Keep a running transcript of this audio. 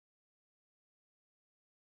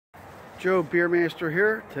Joe Beermaster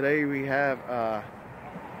here. Today we have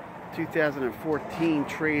 2014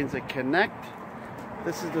 Transit Connect.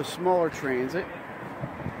 This is the smaller Transit.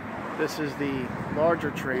 This is the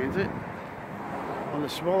larger Transit. On the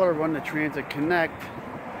smaller one, the Transit Connect,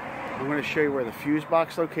 I'm going to show you where the fuse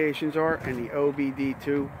box locations are and the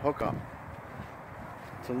Obd2 hookup.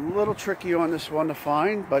 It's a little tricky on this one to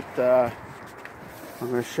find, but I'm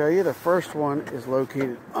going to show you. The first one is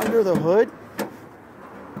located under the hood.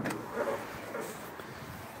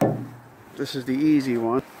 This is the easy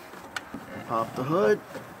one. Pop the hood,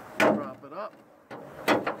 drop it up.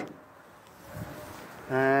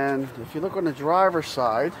 And if you look on the driver's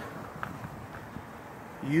side,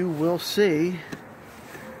 you will see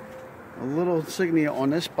a little insignia on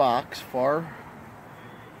this box, far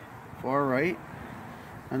right.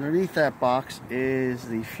 Underneath that box is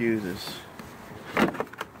the fuses.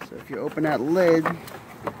 So if you open that lid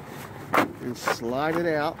and slide it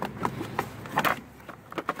out,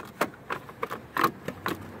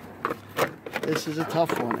 this is a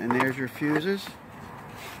tough one, and there's your fuses.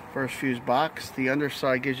 First fuse box. The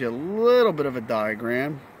underside gives you a little bit of a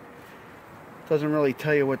diagram. Doesn't really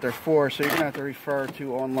tell you what they're for, so you're going to have to refer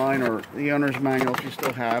to online or the owner's manual if you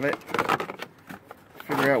still have it.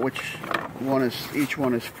 Figure out which one each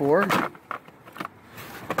one is for. I'm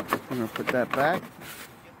going to put that back.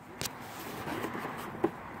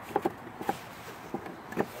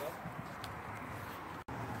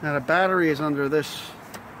 Now the battery is under this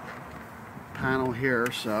panel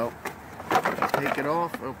here, so take it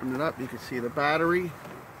off, open it up, you can see the battery.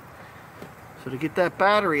 So to get that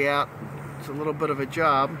battery out, it's a little bit of a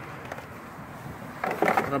job.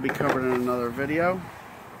 That'll be covered in another video.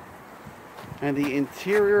 And the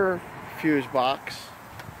interior fuse box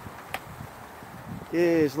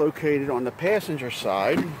is located on the passenger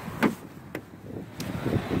side.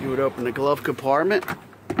 You would open the glove compartment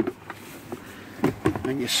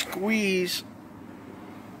and you squeeze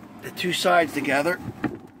the two sides together.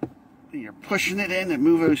 You're pushing it in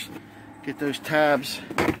and get those tabs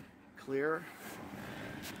clear.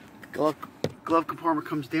 Glove compartment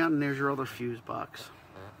comes down and there's your other fuse box.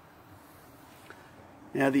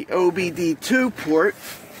 Now the Obd2 port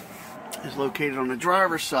is located on the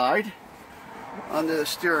driver's side under the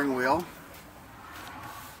steering wheel,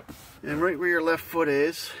 and right where your left foot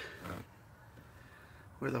is,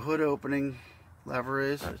 where the hood opening lever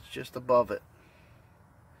is, it's just above it.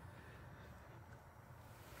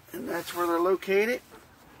 And that's where they're located.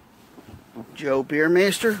 Joe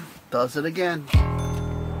Beermaster does it again.